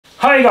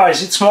Hi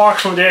guys, it's Mark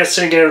from the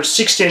RC Car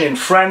 16 in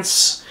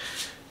France,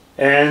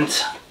 and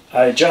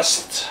I'm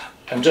just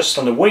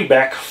on the way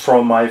back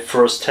from my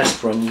first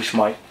test run with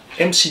my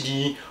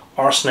MCD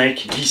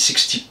RCmag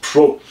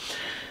V16PRO,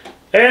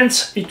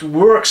 and it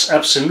works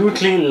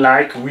absolutely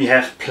like we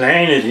have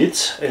planned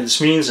it.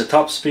 It means a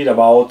top speed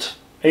about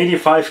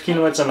 85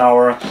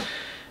 km/h,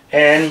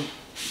 and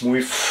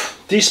with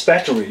these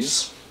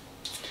batteries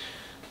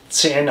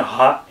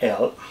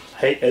CNHL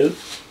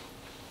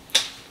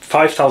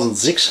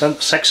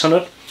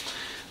 5600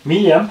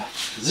 milliamp,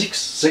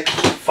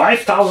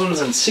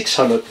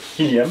 5600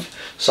 milliamp.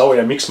 Sorry,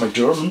 I mixed my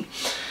German.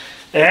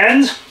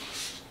 And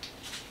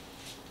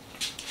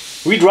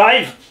we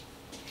drive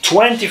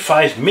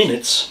 25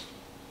 minutes,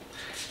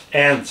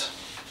 and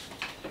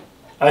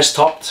I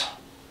stopped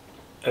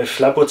a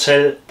flat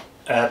cell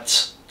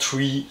at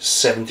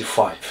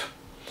 375.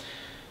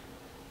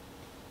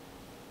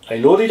 I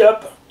load it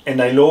up,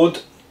 and I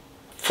load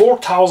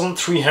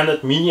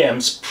 4300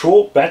 milliamps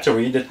Pro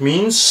battery. That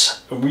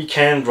means we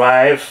can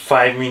drive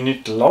 5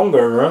 minutes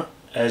longer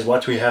as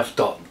what we have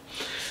done.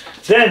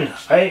 Then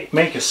I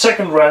make a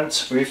second run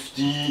with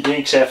the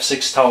DXF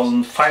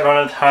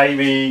 6500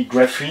 heavy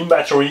graphene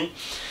battery.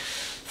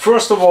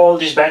 First of all,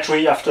 this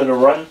battery after the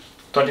run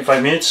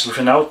 25 minutes with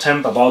an out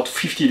temp about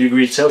 50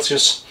 degrees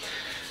Celsius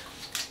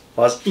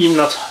was even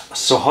not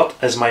so hot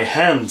as my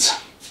hands.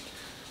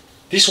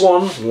 This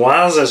one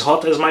was as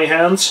hot as my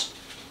hands.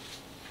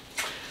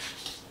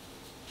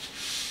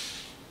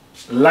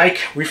 Like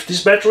with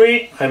this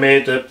battery, I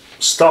made a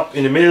stop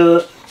in the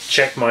middle,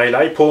 check my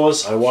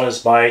lipos. I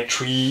was by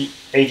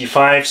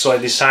 385, so I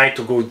decided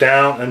to go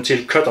down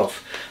until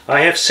cutoff.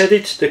 I have set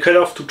it, the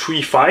cutoff, to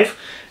 3.5.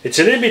 It's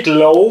a little bit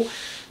low,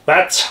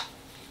 but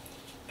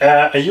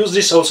I use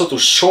this also to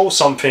show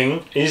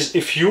something. Is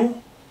if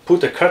you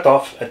put a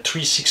cutoff at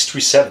 3.6,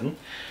 3.7,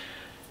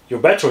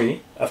 your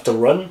battery after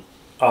run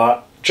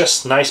are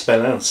just nice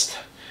balanced.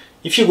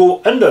 If you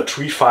go under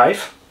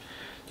 3.5,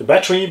 the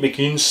battery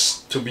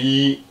begins to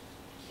be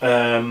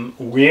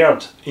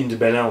weird in the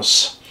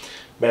balance.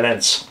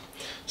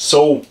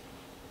 So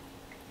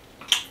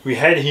we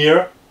had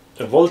here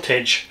a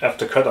voltage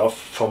after cutoff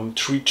from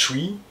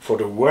 3.3 for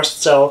the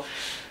worst cell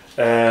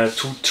to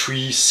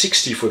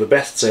 360 for the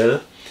best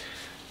cell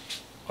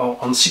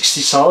on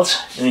 60 cells.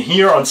 And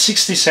here on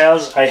 60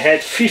 cells I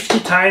had 50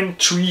 times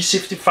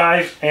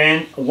 365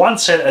 and one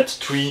cell at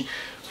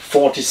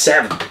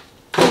 347.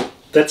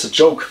 That's a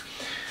joke.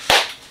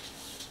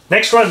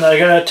 Next one, I'm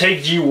gonna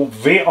take the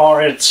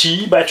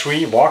VRT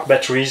battery, VARC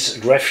batteries,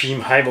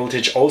 graphene high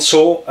voltage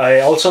also. I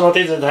also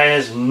noticed that it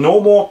has no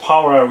more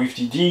power with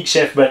the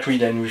DXF battery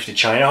than with the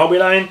China hobby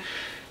line,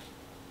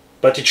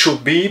 but it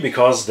should be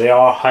because they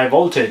are high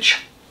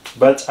voltage.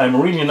 But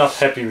I'm really not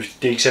happy with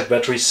the DXF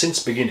batteries since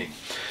beginning.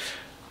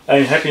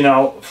 I'm happy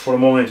now for the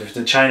moment with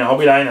the China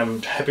hobby line.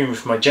 I'm happy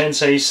with my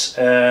JSUT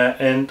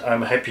and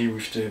I'm happy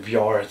with the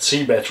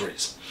VRT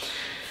batteries.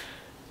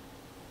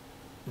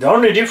 The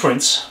only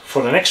difference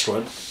for the next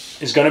one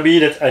is going to be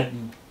that I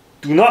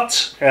do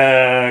not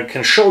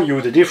can show you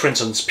the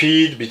difference on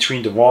speed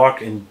between the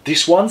VARC and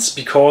these ones,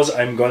 because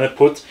I'm going to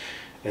put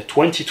a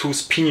 22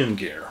 pinion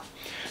gear.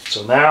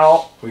 So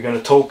now we're going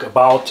to talk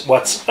about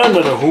what's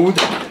under the hood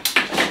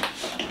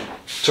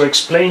to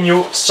explain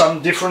you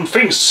some different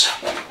things.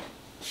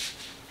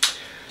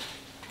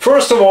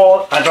 First of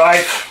all, I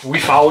drive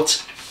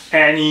without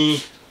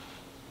any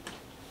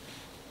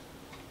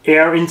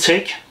air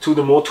intake to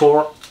the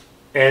motor,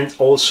 and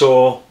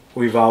also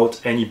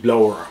without any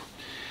blower.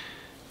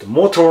 The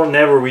motor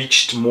never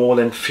reached more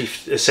than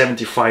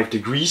 75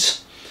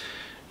 degrees,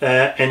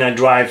 and I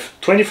drive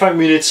 25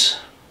 minutes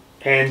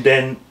and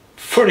then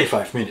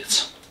 35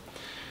 minutes.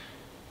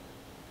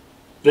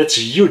 That's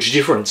a huge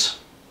difference.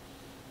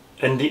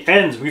 In the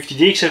end, with the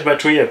DXF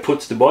battery, I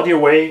put the body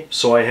away,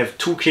 so I have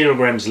 2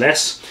 kilograms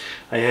less.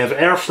 I have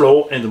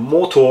airflow, and the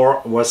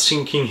motor was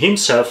sinking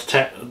himself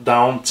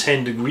down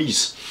 10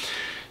 degrees.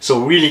 So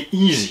really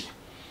easy.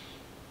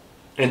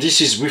 And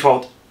this is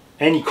without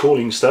any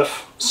cooling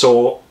stuff.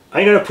 So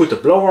I'm gonna put a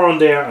blower on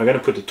there. I'm gonna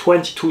put a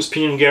 22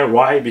 pinion gear.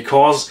 Why?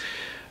 Because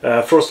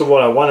first of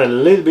all, I want a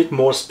little bit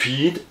more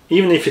speed,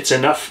 even if it's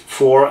enough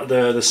for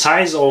the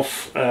size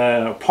of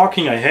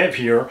parking I have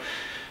here.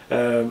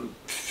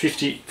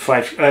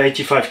 85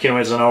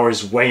 km/h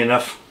is way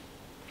enough,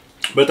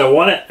 but I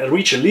want to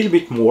reach a little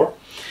bit more.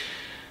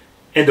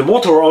 And the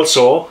motor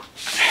also,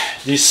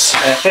 this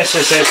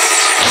SSS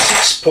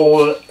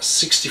 6-pole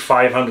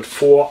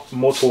 6504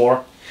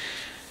 motor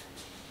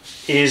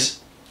is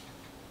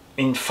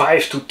in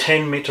 5 to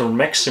 10 meter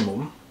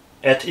maximum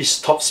at its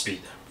top speed.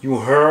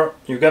 You're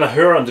gonna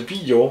hear on the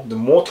video the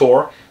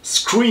motor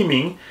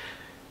screaming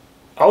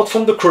out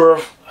from the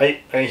curve.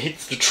 I hit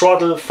the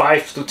throttle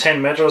 5 to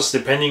 10 meters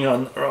depending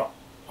on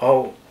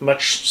how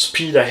much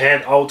speed I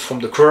had out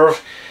from the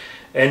curve,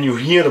 and you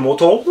hear the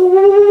motor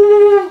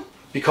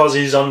because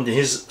he's on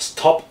his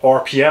top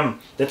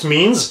RPM. That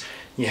means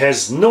he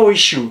has no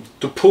issue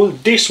to pull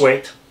this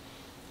weight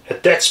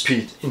at that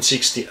speed in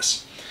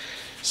 60s.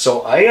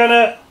 So I'm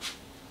gonna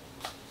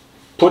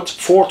put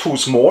 4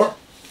 tools more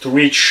to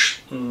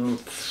reach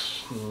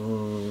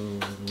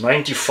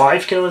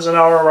 95 kilometers an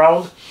hour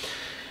around,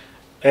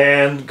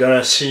 and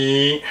gonna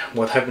see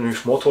what happened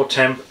with motor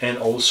temp and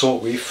also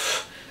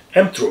with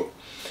M-throw.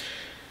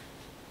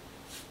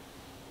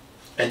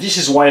 And this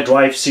is why I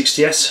drive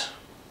 60S.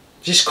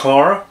 This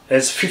car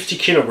has 50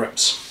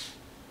 kilograms.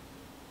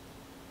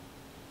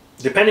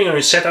 Depending on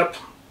your setup,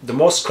 the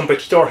most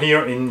competitor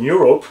here in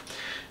Europe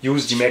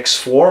use the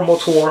MX4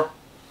 motor,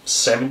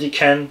 70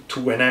 can,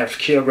 2.5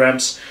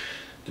 kilograms.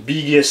 The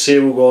big ESC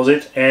goes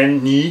it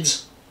and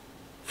needs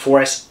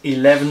 4S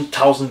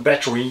 11,000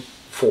 battery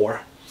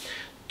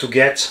to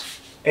get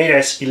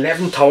 8S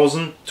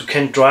 11,000 to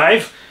can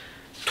drive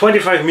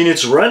 25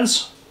 minutes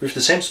runs with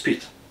the same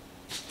speed.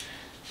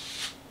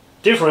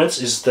 Difference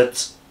is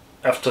that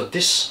after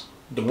this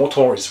the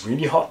motor is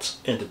really hot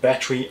and the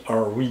battery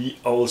are really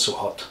also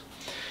hot.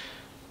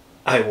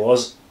 I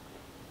was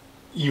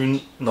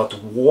even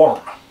not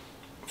warm.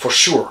 For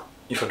sure,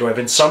 if I drive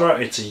in summer,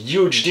 it's a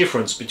huge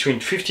difference between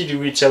 50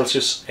 degrees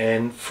Celsius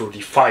and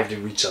 35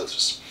 degrees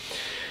Celsius.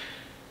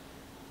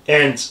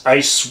 And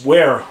I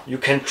swear you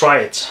can try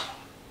it.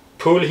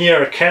 Pull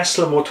here a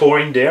Castle motor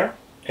in there,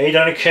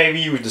 800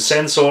 kV with the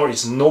sensor,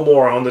 is no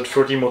more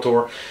 130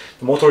 motor.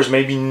 The motor is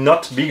maybe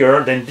not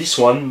bigger than this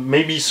one,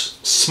 maybe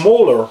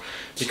smaller,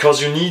 because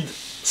you need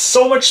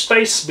so much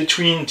space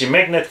between the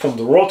magnet from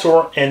the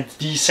rotor and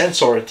the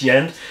sensor at the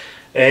end,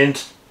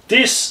 and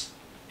this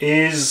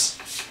is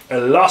a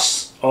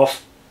loss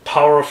of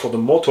power for the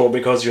motor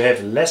because you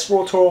have less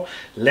rotor,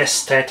 less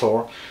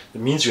stator. It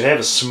means you have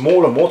a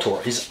smaller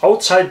motor. It's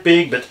outside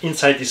big, but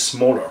inside is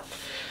smaller.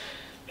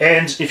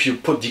 And if you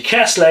put the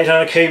Castle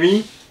 800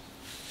 kV,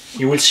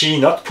 you will see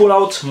not pull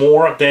out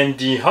more than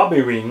the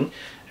Hobby Wing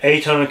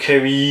 800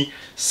 kV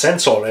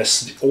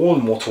sensorless, the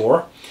old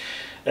motor.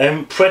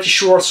 I'm pretty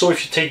sure also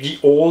if you take the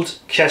old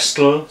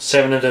Castle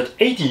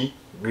 780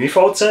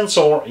 without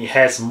sensor, it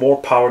has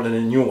more power than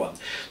the new one.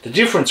 The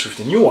difference with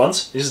the new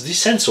ones is the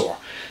sensor.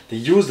 They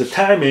use the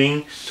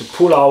timing to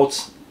pull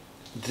out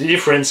the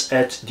difference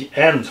at the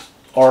end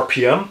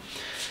RPM,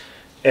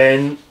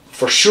 and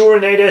for sure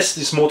in 8S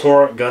this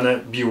motor gonna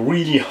be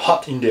really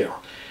hot in there.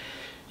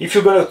 If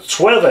you got a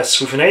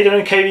 12S with an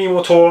 800 kV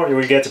motor, you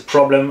will get a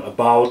problem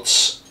about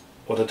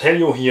what I tell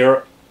you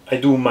here. I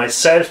do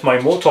myself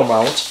my motor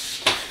mount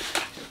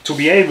to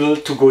be able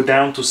to go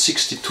down to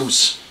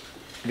 62s,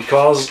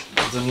 because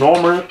the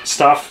normal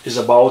stuff is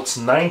about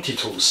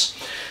 92s,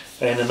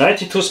 and a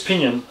 92s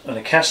pinion and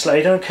a Castle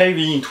 800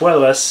 kV in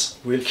 12S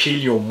will kill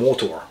your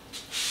motor.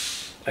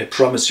 I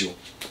promise you.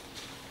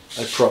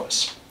 I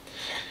promise.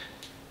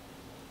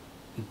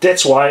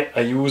 That's why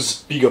I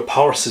use bigger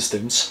power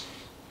systems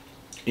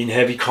in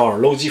heavy car.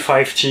 Low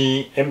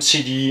Z5T,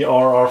 MCD,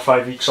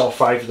 RR5,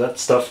 XR5, that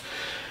stuff.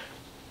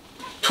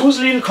 Those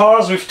little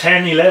cars with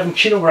 10-11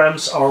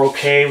 kilograms are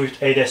okay with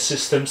 8S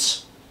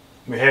systems.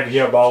 We have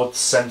here about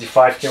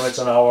 75 kilometers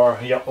an hour,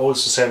 here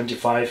also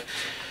 75.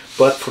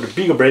 But for the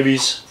bigger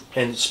babies,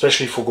 and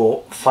especially for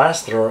go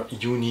faster,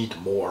 you need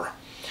more.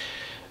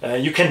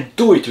 You can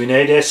do it in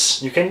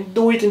 8S, you can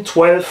do it in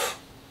 12.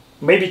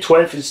 Maybe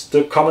 12 is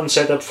the common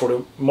setup for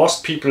the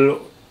most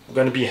people.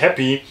 Going to be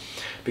happy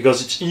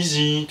because it's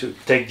easy to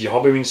take the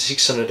Hobby Wing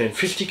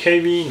 650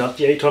 kV, not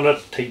the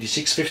 800, take the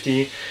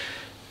 650,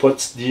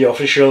 put the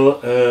official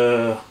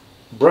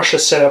brushless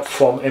setup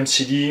from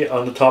MCD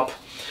on the top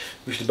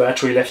with the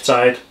battery left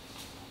side.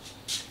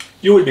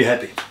 You will be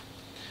happy.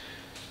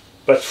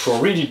 But for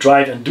really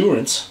drive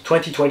endurance,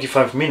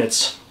 20-25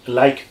 minutes,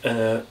 like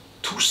a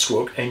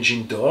two-stroke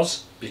engine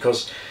does,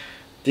 because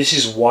this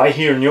is why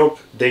here in Europe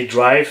they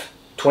drive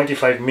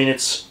 25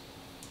 minutes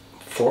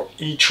for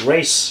each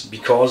race,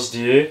 because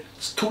the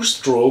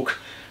two-stroke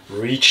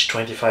reach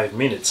 25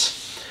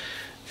 minutes.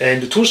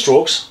 And the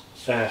two-strokes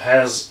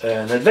has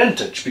an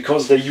advantage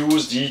because they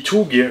use the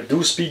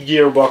two-speed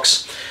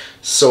gearbox,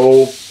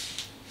 so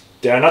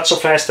they are not so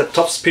fast at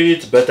top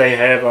speed, but they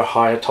have a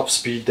higher top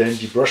speed than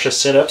the brushless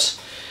setups,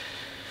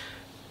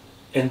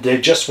 and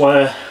they just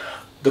want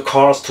the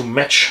cars to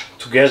match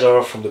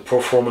together from the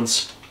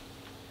performance.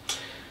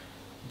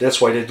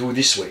 That's why they do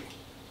this way.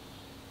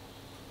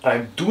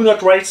 I do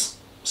not race,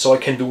 so I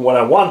can do what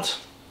I want,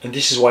 and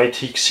this is why I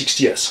take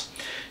 60S.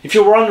 If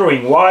you're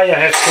wondering why I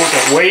have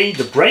put away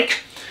the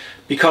brake,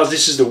 because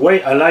this is the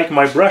way I like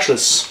my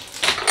brushless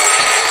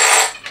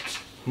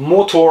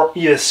motor,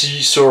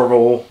 ESC,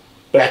 servo,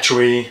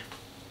 battery,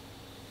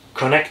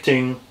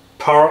 connecting,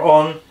 power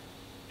on,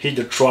 hit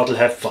the throttle,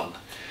 have fun.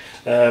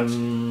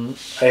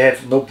 I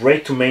have no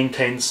brake to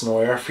maintain, no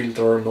air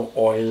filter, no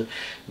oil,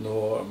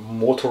 no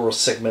motor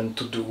segment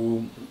to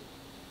do,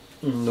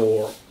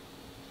 no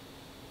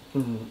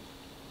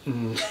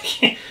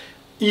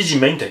easy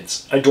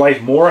maintenance. I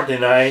drive more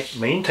than I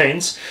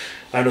maintain.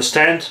 I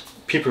understand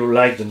people who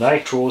like the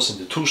nitros and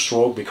the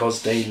two-stroke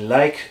because they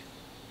like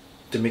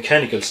the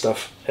mechanical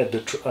stuff at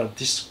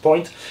this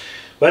point,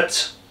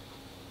 but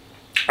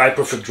I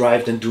prefer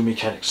drive than do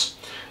mechanics.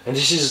 And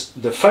this is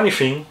the funny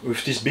thing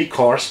with these big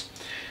cars,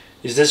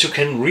 is that you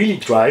can really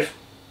drive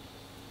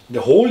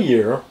the whole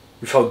year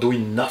without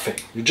doing nothing.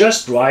 You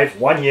just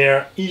drive 1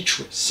 year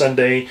each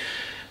Sunday,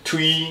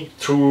 2,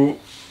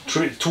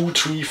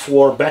 3,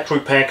 4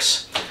 battery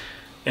packs,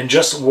 and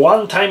just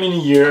one time in a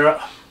year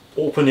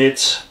open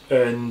it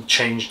and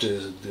change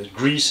the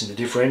grease in the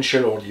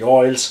differential or the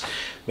oils,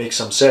 make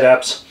some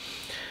setups.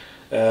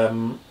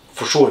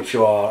 For sure, if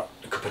you are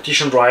a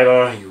competition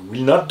driver, you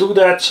will not do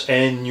that,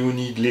 and you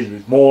need a little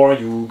bit more.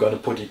 You're gonna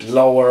put it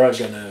lower,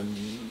 gonna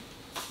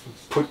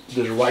put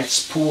the right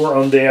spool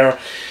on there.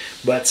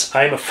 But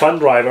I'm a fun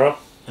driver,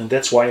 and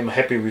that's why I'm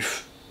happy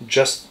with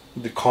just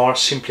the car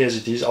simply as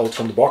it is out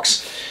from the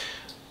box.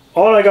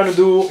 All I'm gonna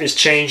do is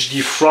change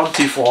the front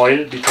diff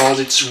oil, because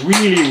it's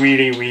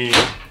really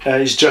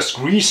it's just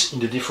grease in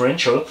the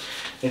differential.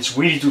 It's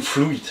really too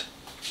fluid.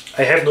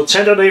 I have no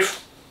center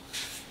diff.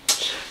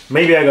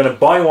 Maybe I'm gonna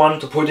buy one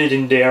to put it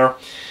in there,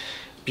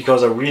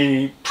 because I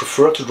really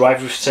prefer to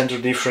drive with center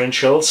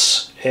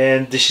differentials,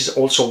 and this is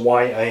also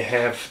why I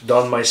have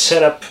done my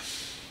setup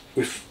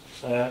with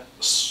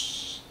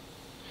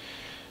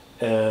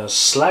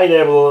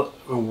slidable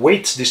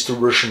weight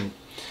distribution,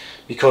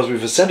 because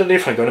with a center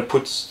diff I'm gonna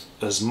put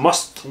as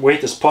much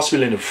weight as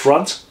possible in the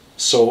front,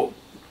 so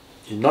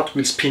the nut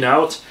will spin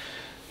out,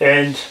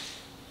 and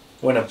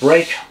when I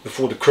brake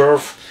before the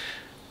curve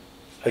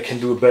I can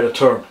do a better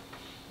turn.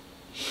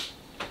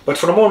 But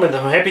for the moment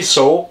I'm happy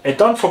so. And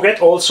don't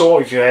forget also,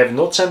 if you have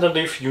no center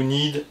diff, you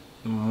need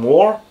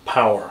more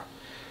power.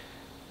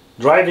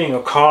 Driving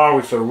a car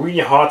with a really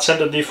hard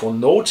center diff or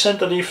no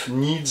center diff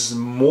needs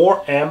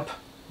more amp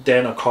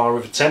than a car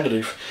with a center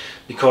diff,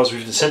 because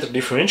with the center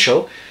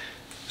differential,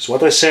 so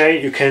what I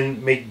say, you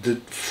can make the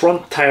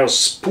front tires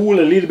spool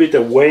a little bit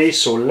away,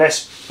 so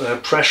less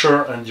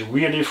pressure on the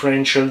rear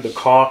differential.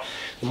 The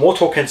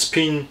motor can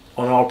spin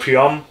on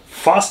RPM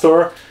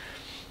faster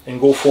and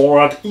go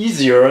forward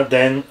easier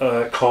than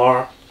a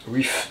car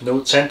with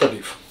no center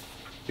diff,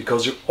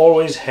 because you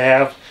always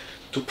have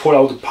to pull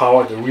out the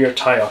power of the rear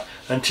tire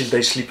until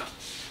they sleep.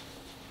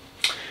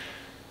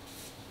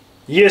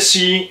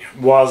 ESC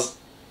was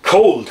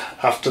cold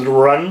after the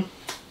run.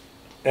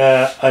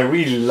 I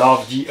really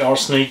love the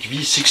RCmag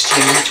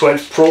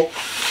V16PRO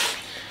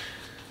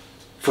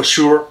for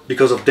sure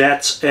because of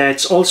that.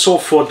 It's also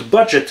for the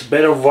budget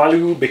better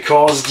value,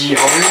 because the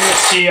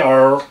Hobby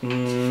are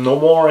no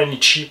more any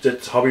cheap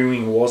that Hobby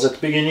Wing was at the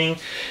beginning.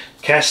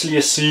 Castle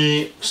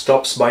ESC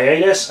stops by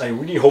 8S. I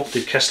really hope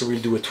that Castle will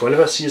do a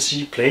 12S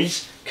ESC.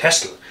 Please,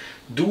 Castle,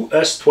 do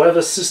us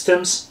 12S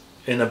systems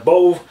and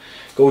above.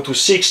 Go to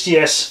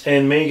 60S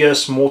and make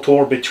us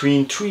motor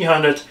between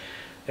 300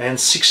 and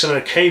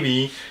 600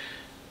 kV,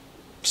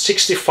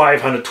 65,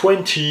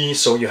 120,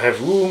 so you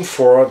have room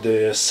for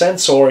the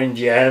sensor in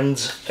the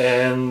end,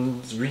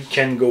 and we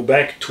can go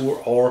back to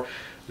our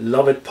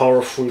loved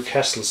powerful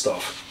Castle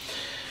stuff.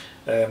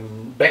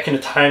 Back in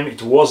the time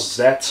it was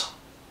that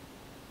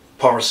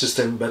power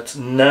system, but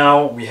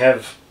now we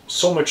have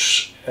so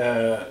much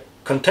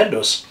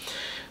contenders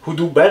who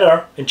do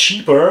better and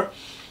cheaper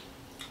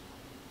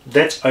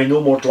that I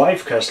no more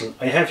drive Castle.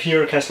 I have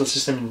here a Castle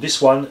system in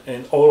this one,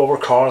 and all our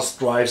cars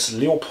drives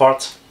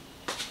Leopard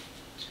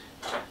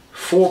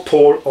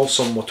 4-pole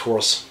also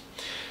motors.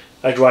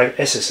 I drive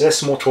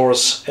SSS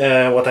motors.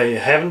 What I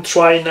haven't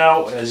tried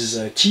now is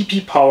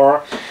TP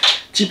Power.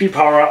 TP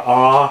Power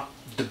are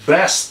the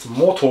best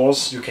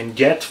motors you can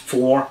get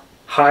for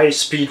high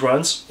speed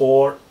runs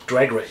or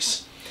drag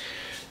race.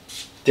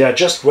 They are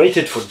just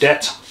rated for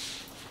that,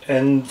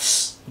 and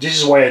this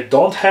is why I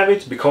don't have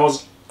it,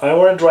 because I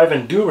want to drive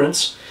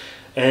endurance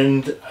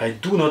and I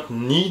do not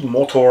need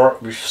motor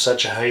with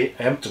such a high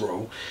amp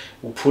draw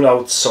who pull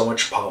out so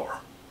much power.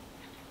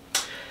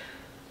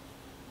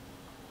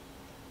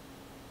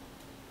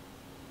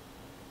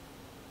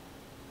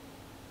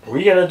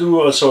 We're gonna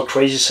do also a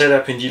crazy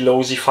setup in the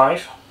low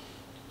Z5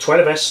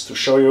 12S to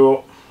show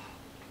you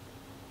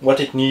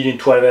what it needs in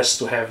 12S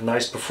to have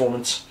nice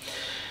performance.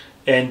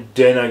 And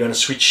then I'm gonna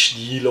switch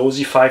the low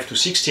Z5 to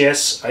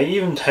 60S. I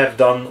even have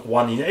done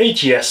one in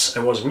 80S.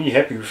 I was really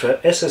happy with a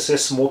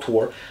SSS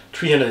motor,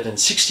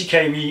 360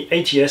 kV,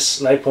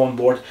 80S LiPo on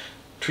board,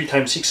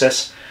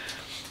 3x6S.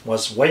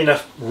 Was way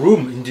enough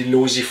room in the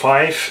low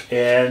Z5,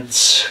 and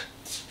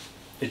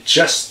it's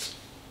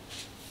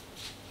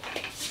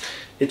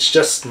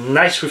just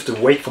nice with the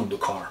weight from the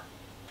car.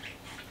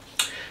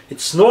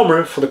 It's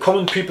normal for the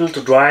common people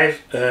to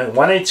drive a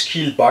 1/8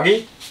 kg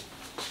buggy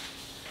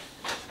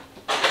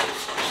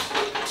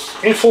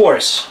in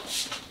 4S.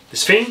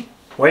 This thing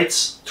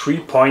weighs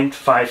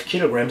 3.5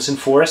 kilograms in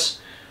 4S.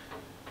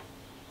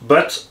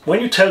 But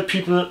when you tell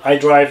people I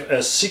drive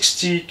a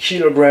 60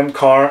 kilogram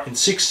car in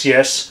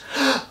 60S,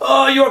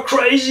 oh, you're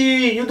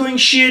crazy, you're doing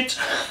shit.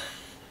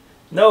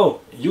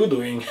 No, you're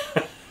doing.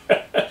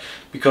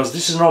 Because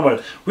this is normal.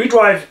 We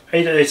drive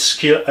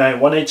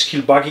 1/8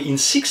 kg buggy in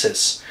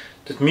 6S.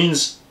 That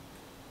means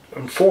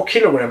in 4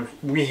 kilogram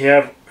we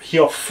have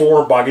here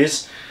 4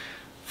 buggies.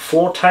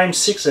 4 times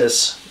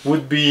 6S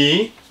would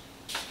be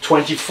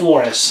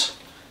 24S.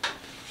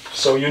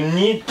 So you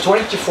need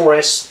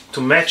 24S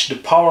to match the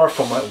power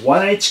from a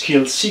 1/8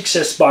 kg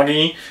 6S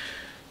buggy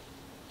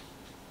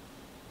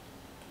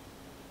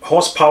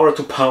horsepower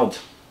to pound.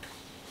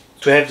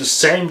 To have the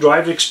same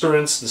drive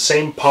experience, the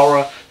same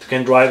power, you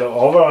can drive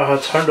over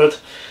 100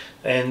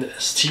 and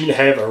still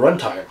have a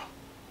runtime.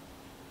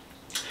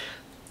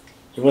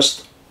 You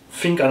must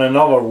think on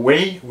another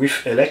way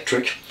with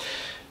electric.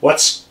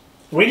 What's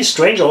really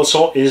strange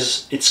also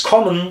is it's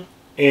common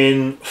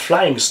in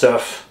flying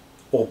stuff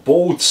or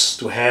boats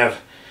to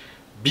have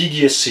big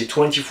ESC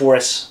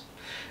 24S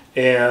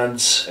and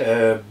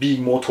big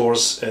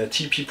motors.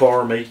 TP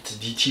Power made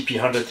the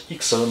TP100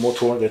 XL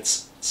motor.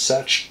 That's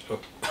such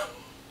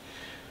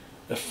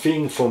a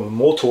thing from a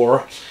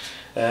motor.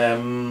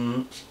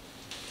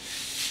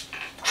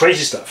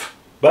 Crazy stuff,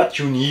 but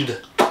you need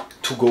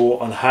to go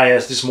on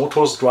highest. This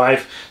motor's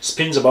drive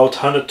spins about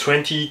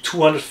 120,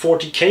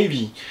 240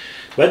 kV,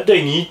 but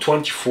they need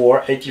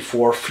 24,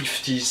 84,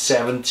 50,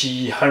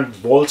 70, 100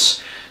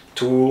 volts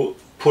to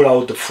put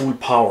out the full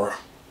power.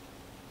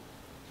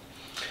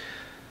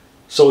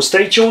 So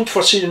stay tuned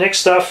for see the next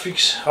stuff. I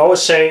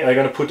always say I'm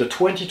gonna put a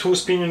 22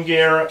 spinning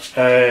gear.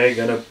 I'm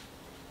gonna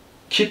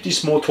keep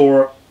this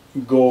motor,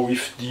 go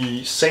with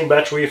the same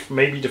battery,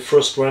 maybe the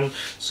first run,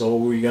 so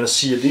we're gonna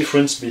see a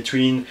difference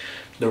between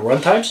the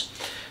run times,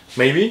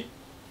 maybe.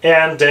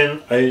 And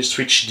then I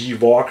switch the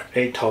VARC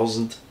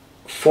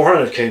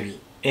 8400 kV.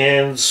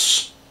 And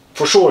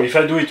for sure, if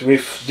I do it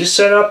with this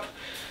setup,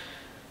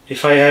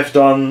 if I have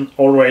done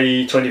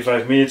already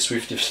 25 minutes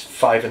with the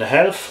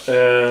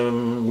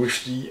 5.5,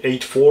 with the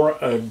 8.4,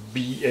 I'll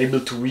be able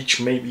to reach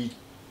maybe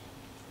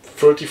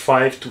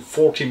 35 to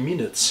 40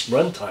 minutes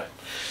runtime.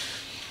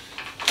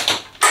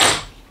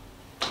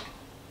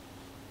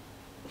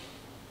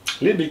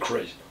 A little bit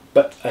crazy,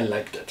 but I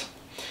like that.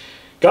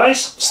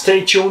 Guys,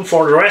 stay tuned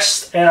for the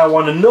rest, and I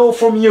want to know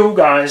from you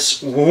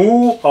guys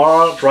who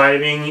are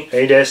driving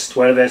 8S,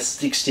 12S,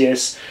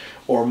 60S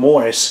or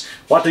more S.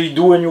 What do you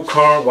do in your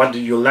car? What do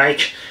you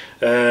like?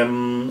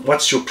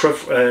 What's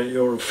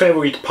your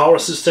favorite power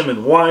system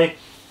and why?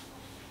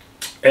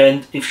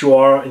 And if you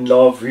are in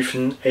love with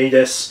an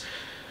 8S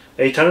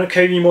 800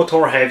 kV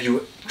motor, have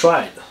you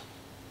tried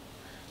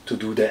to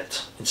do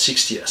that in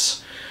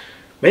 60S?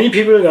 Many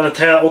people are gonna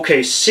tell,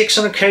 okay,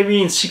 600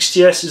 kV in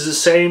 60S is the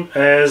same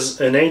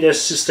as an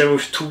 8S system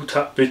with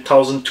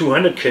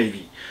 1200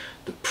 kV.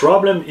 The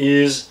problem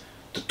is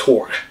the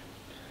torque.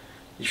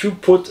 If you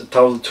put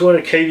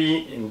 1200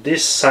 kV in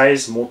this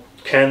size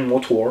can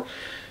motor,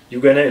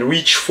 you're gonna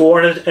reach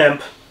 400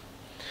 amp,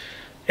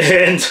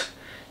 and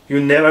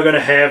you're never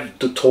gonna have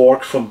the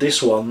torque from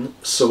this one,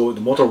 so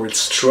the motor will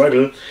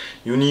struggle.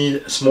 You need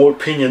a small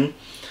pinion,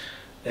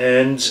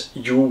 and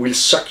you will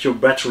suck your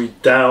battery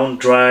down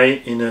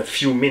dry in a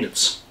few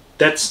minutes.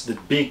 That's the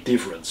big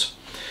difference.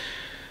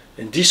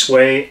 And this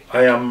way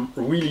I am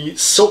really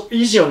so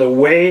easy on the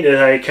way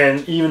that I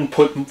can even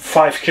put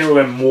 5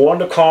 kg more in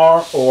the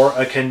car, or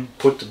I can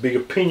put a bigger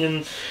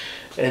pinion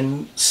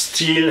and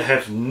still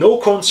have no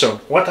concern.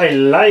 What I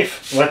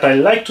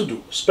like to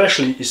do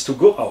especially is to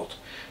go out,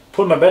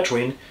 put my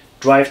battery in,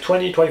 drive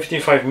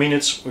 20-25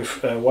 minutes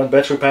with one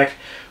battery pack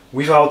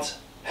without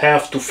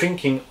have to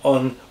thinking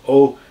on,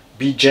 oh,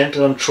 be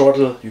gentle on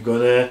throttle, you're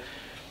gonna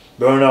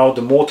burn out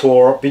the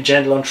motor, be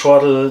gentle on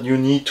throttle, you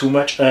need too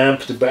much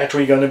amp, the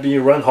battery gonna be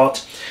run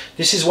hot.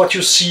 This is what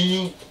you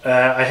see.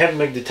 I haven't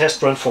made the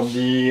test run from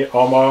the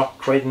Arma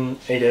Kraton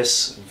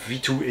 8S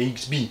V2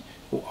 AXB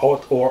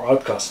or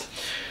Outcast.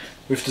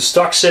 With the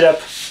stock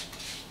setup,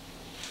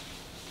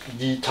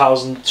 the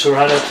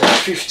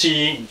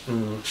 1250,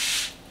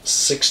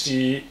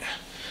 60,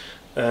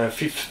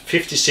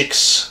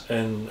 56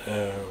 and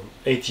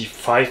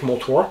 85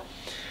 motor,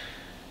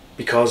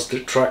 because the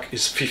truck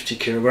is 50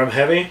 kg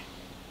heavy.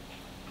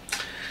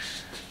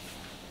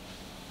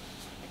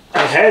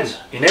 I had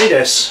in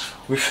 8S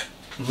with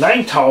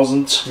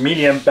 9000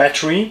 milliamp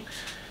battery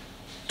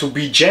to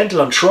be gentle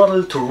on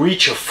throttle to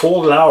reach a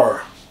full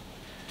hour.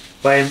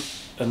 By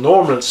a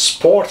normal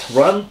sport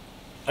run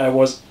I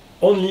was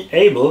only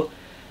able,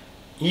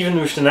 even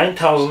with the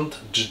 9000,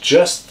 to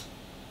just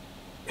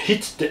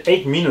hit the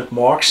 8-minute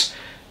marks.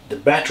 The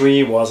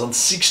battery was on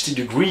 60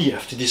 degrees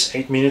after these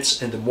 8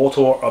 minutes and the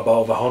motor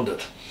above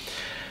 100.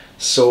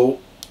 So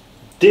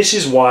this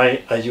is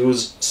why I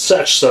use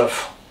such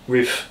stuff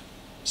with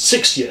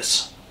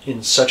 60S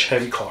in such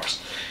heavy cars,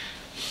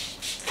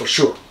 for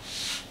sure.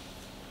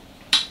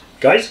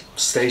 Guys,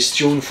 stay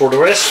tuned for the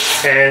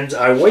rest, and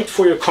I wait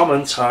for your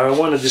comments. I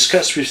want to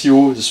discuss with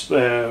you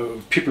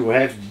people who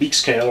have big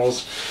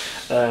scales.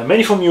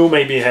 Many from you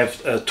maybe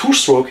have a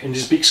two-stroke in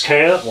this big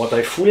scale, what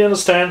I fully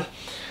understand.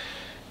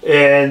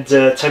 And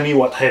tell me,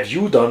 what have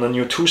you done on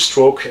your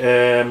two-stroke?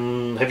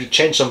 Have you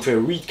changed some for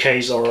your reed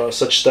case or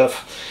such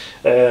stuff?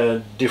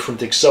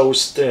 Different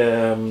exhaust,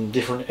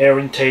 different air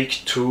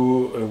intake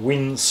to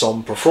win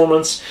some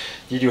performance?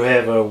 Did you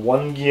have a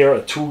 1 gear,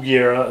 a 2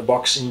 gear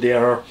box in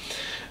there?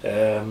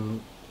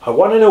 I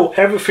want to know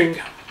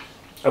everything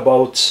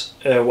about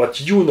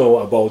what you know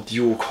about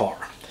your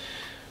car.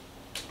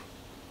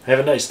 Have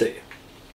a nice day.